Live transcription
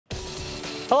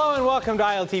Hello and welcome to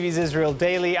ILTV's Israel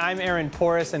Daily. I'm Aaron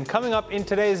Porras, and coming up in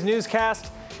today's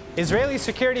newscast, Israeli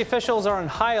security officials are on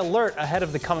high alert ahead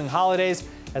of the coming holidays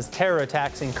as terror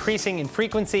attacks increasing in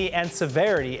frequency and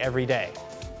severity every day.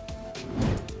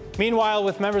 Meanwhile,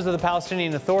 with members of the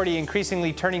Palestinian Authority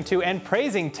increasingly turning to and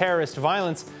praising terrorist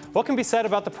violence, what can be said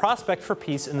about the prospect for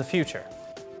peace in the future?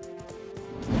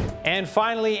 And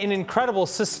finally, an incredible,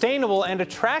 sustainable, and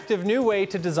attractive new way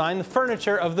to design the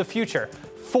furniture of the future: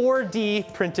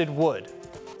 4D printed wood.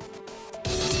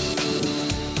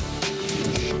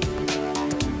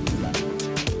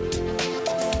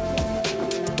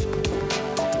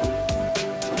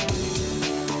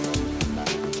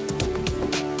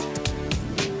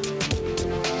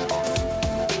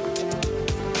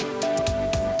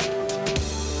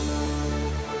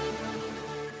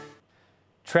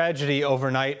 Tragedy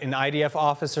overnight. An IDF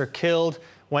officer killed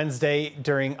Wednesday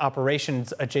during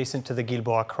operations adjacent to the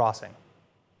Gilboa crossing.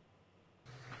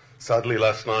 Sadly,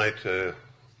 last night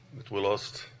we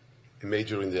lost a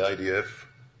major in the IDF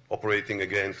operating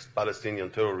against Palestinian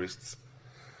terrorists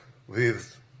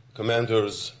with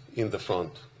commanders in the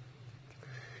front.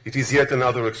 It is yet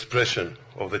another expression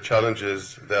of the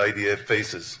challenges the IDF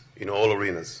faces in all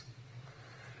arenas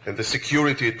and the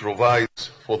security it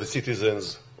provides for the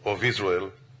citizens of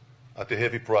Israel at a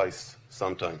heavy price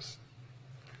sometimes.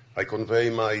 I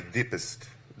convey my deepest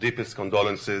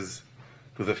condolences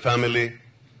to the family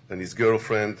and his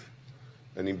girlfriend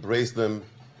and embrace them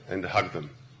and hug them.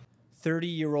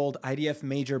 30-year-old IDF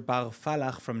Major Bar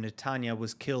Falach from Netanya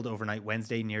was killed overnight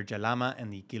Wednesday near Jalama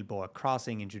and the Gilboa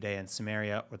crossing in Judea and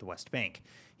Samaria, or the West Bank.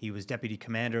 He was deputy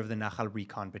commander of the Nachal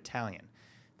Recon Battalion.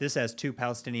 This as two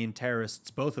Palestinian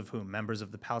terrorists, both of whom members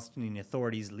of the Palestinian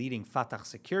Authority's leading Fatah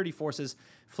security forces,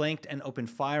 flanked and opened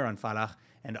fire on Falach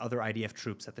and other IDF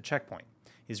troops at the checkpoint.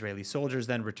 Israeli soldiers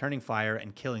then returning fire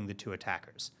and killing the two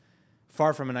attackers.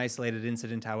 Far from an isolated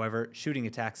incident, however, shooting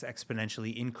attacks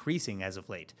exponentially increasing as of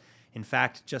late. In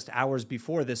fact, just hours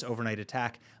before this overnight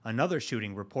attack, another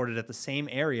shooting reported at the same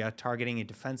area targeting a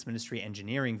Defense Ministry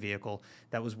engineering vehicle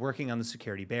that was working on the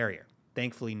security barrier.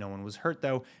 Thankfully, no one was hurt,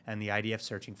 though, and the IDF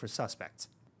searching for suspects.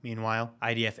 Meanwhile,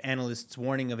 IDF analysts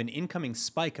warning of an incoming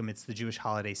spike amidst the Jewish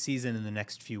holiday season in the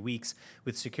next few weeks,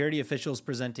 with security officials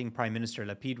presenting Prime Minister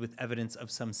Lapid with evidence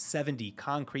of some 70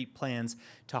 concrete plans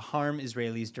to harm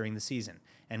Israelis during the season,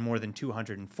 and more than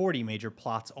 240 major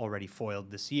plots already foiled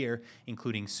this year,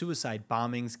 including suicide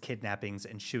bombings, kidnappings,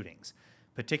 and shootings.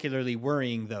 Particularly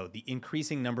worrying, though, the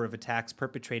increasing number of attacks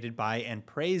perpetrated by and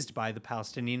praised by the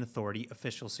Palestinian Authority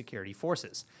official security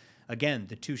forces. Again,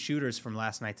 the two shooters from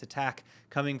last night's attack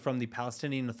coming from the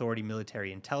Palestinian Authority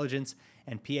military intelligence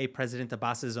and PA President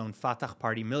Abbas's own Fatah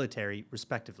party military,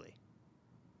 respectively.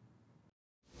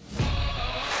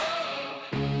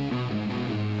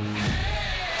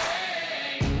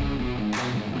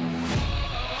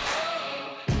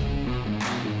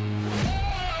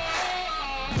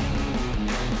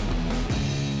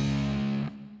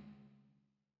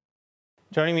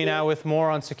 Joining me now with more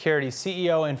on security,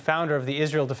 CEO and founder of the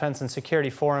Israel Defense and Security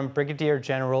Forum, Brigadier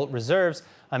General Reserves,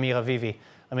 Amir Avivi.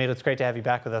 Amir, it's great to have you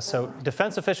back with us. So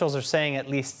defense officials are saying at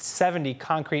least 70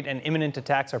 concrete and imminent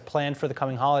attacks are planned for the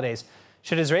coming holidays.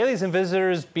 Should Israelis and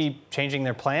visitors be changing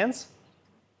their plans?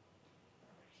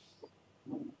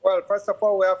 Well, first of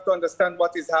all, we have to understand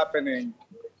what is happening.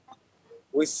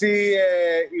 We see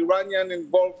Iranian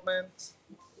involvement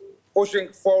pushing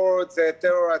forward the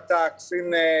terror attacks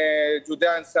in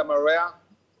Judea and Samaria.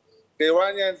 The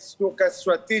Iranians took a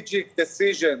strategic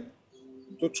decision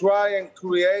to try and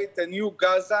create a new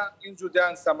Gaza in Judea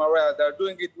and Samaria. They're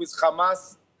doing it with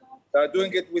Hamas, they're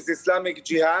doing it with Islamic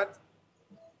Jihad,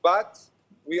 but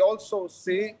we also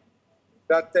see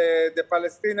that the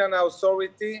Palestinian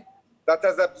Authority that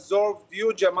has absorbed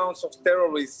huge amounts of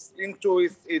terrorists into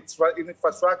its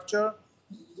infrastructure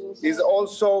is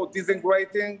also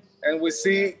disintegrating, and we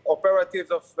see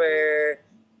operatives of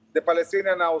the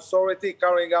Palestinian Authority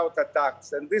carrying out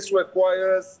attacks. And this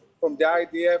requires from the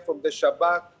IDF, from the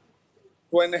Shabak,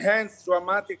 to enhance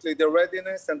dramatically the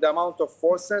readiness and the amount of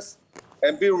forces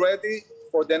and be ready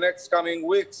for the next coming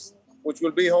weeks, which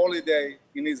will be holiday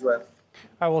in Israel. All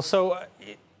right, well, so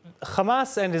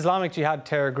Hamas and Islamic Jihad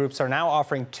terror groups are now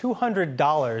offering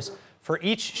 $200 for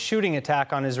each shooting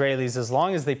attack on Israelis as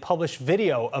long as they publish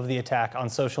video of the attack on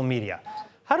social media.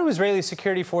 How do Israeli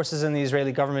security forces and the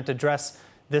Israeli government address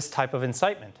this type of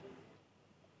incitement?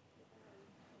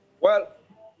 Well,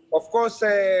 of course,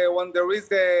 when there is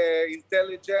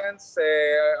intelligence,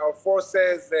 our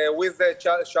forces, with the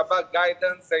Shabak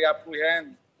guidance, they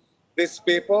apprehend these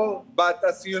people. But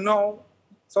as you know,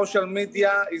 social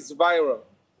media is viral.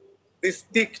 This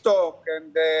TikTok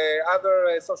and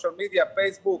other social media,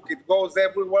 Facebook, it goes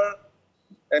everywhere.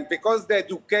 And because the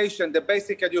education, the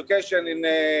basic education in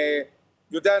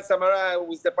Judea and Samaria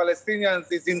with the Palestinians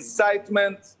is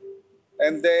incitement,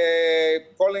 and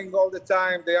calling all the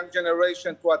time the young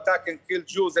generation to attack and kill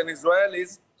Jews and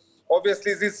Israelis,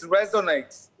 obviously this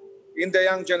resonates in the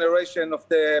young generation of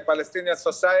the Palestinian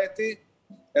society,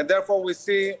 and therefore we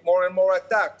see more and more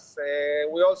attacks.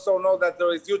 We also know that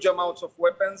there is huge amounts of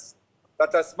weapons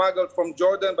that are smuggled from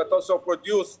Jordan, but also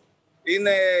produced in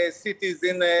cities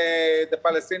in the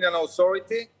Palestinian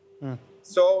Authority.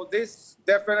 So this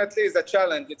definitely is a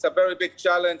challenge. It's a very big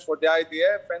challenge for the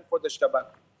IDF and for the Shabak.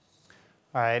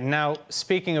 All right, now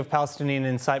speaking of Palestinian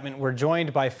incitement, we're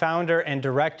joined by founder and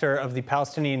director of the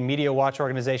Palestinian Media Watch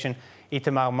organization,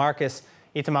 Itamar Marcus.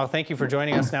 Itamar, thank you for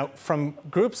joining us. Now, from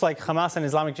groups like Hamas and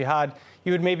Islamic Jihad,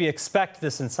 you would maybe expect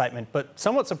this incitement, but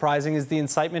somewhat surprising is the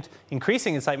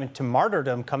increasing incitement to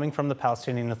martyrdom coming from the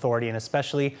Palestinian Authority and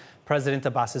especially President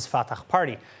Abbas's Fatah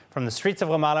party. From the streets of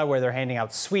Ramallah, where they're handing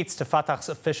out sweets, to Fatah's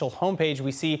official homepage,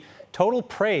 we see total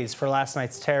praise for last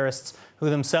night's terrorists, who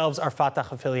themselves are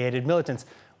Fatah-affiliated militants.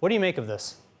 What do you make of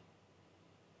this?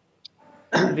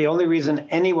 The only reason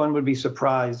anyone would be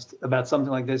surprised about something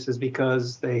like this is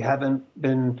because they haven't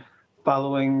been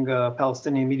following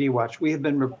Palestinian Media Watch. We have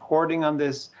been reporting on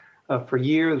this for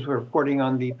years. We're reporting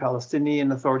on the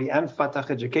Palestinian Authority and Fatah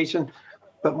education.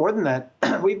 But more than that,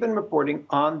 we've been reporting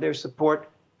on their support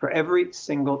for every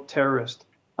single terrorist.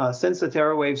 Since the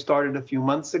terror wave started a few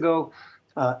months ago,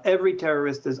 every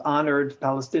terrorist is honored.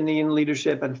 Palestinian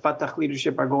leadership and Fatah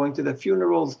leadership are going to the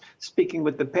funerals, speaking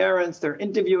with the parents. They're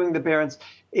interviewing the parents.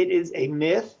 It is a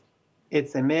myth.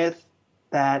 It's a myth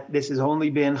that this has only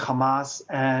been Hamas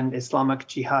and Islamic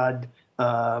Jihad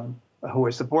who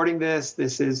are supporting this.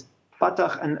 This is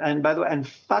Fatah, and by the way, and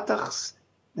Fatah's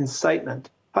incitement.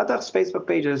 Fatah's Facebook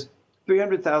page has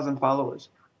 300,000 followers,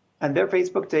 and their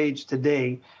Facebook page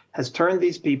today has turned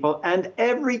these people and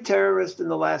every terrorist in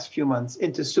the last few months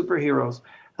into superheroes.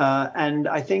 And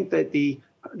I think that the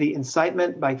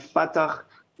incitement by Fatah,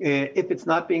 if it's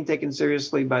not being taken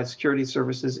seriously by security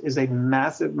services, is a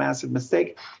massive, massive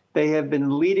mistake. They have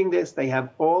been leading this. They have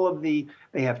they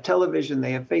have television,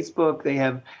 they have Facebook, they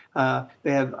have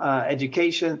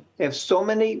education. They have so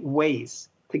many ways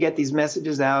to get these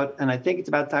messages out. And I think it's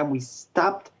about time we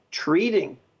stopped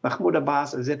treating Mahmoud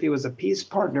Abbas as if he was a peace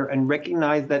partner and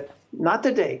recognized that not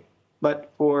today,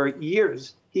 but for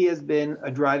years, he has been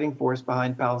a driving force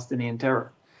behind Palestinian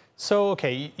terror. So,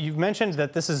 okay, you've mentioned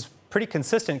that this is pretty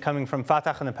consistent coming from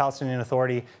Fatah and the Palestinian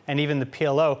Authority and even the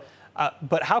PLO.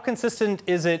 But how consistent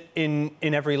is it in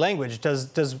every language?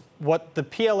 Does what the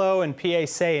PLO and PA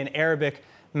say in Arabic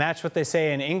match what they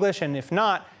say in English? And if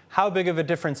not, how big of a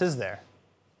difference is there?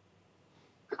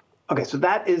 Okay, so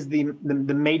that is the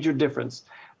major difference.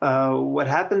 What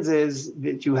happens is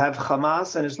that you have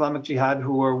Hamas and Islamic Jihad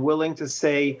who are willing to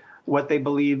say what they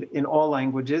believe in all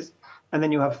languages. And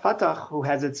then you have Fatah, who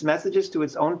has its messages to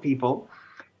its own people.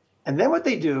 And then what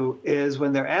they do is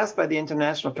when they're asked by the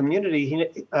international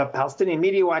community, Palestinian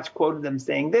Media Watch quoted them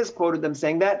saying this, quoted them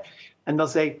saying that, and they'll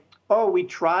say, oh, we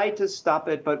tried to stop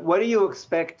it, but what do you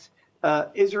expect?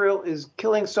 Israel is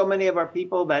killing so many of our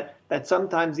people that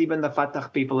sometimes even the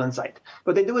Fatah people incite.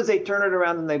 What they do is they turn it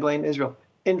around and they blame Israel.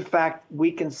 In fact,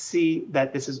 we can see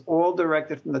that this is all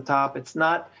directed from the top. It's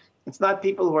not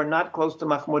people who are not close to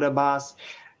Mahmoud Abbas.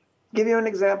 I'll give you an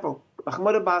example.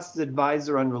 Mahmoud Abbas's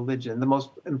advisor on religion, the most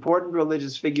important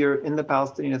religious figure in the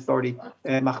Palestinian Authority,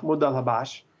 Mahmoud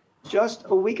al-Habash, just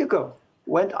a week ago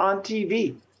went on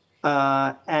TV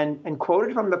and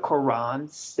quoted from the Quran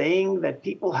saying that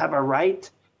people have a right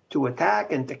to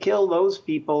attack and to kill those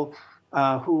people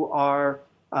who are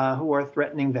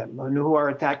threatening them and who are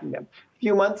attacking them. A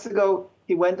few months ago,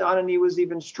 he went on and he was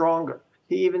even stronger.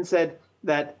 He even said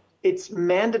that it's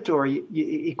mandatory.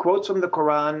 He quotes from the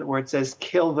Quran where it says,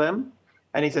 kill them.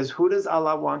 And he says, who does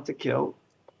Allah want to kill?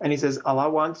 And he says, Allah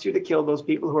wants you to kill those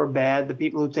people who are bad, the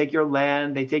people who take your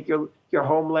land, they take your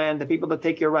homeland, the people that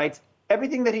take your rights,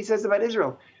 everything that he says about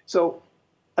Israel. So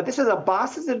this is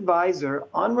Abbas's advisor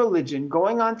on religion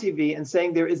going on TV and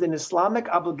saying there is an Islamic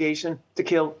obligation to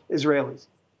kill Israelis,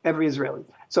 every Israeli.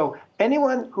 So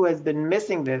anyone who has been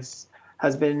missing this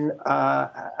has been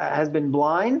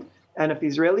blind. And if the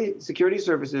Israeli security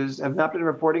services have not been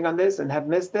reporting on this and have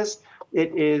missed this,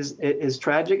 it is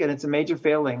tragic, and it's a major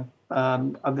failing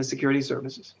of the security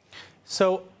services.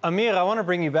 So, Amir, I want to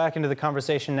bring you back into the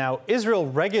conversation now. Israel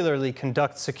regularly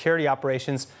conducts security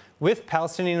operations with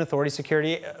Palestinian Authority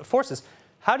security forces.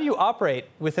 How do you operate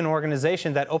with an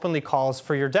organization that openly calls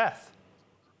for your death?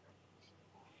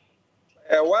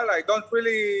 Well, I don't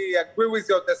really agree with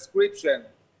your description.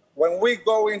 when we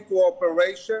go into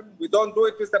operation, we don't do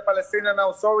it with the Palestinian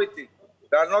Authority.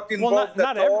 They are not involved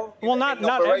at all.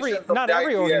 Not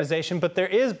every organization, but there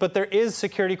is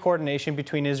security coordination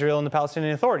between Israel and the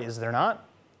Palestinian Authority, is there not?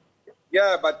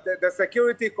 Yeah, but the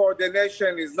security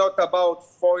coordination is not about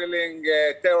foiling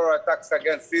terror attacks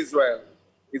against Israel.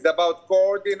 It's about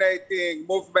coordinating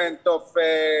movement of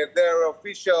their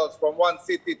officials from one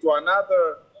city to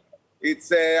another.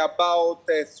 It's about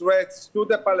threats to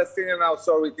the Palestinian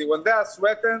Authority. When they are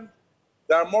threatened,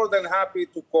 they are more than happy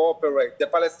to cooperate. The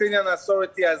Palestinian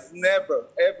Authority has never,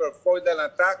 ever foiled an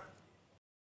attack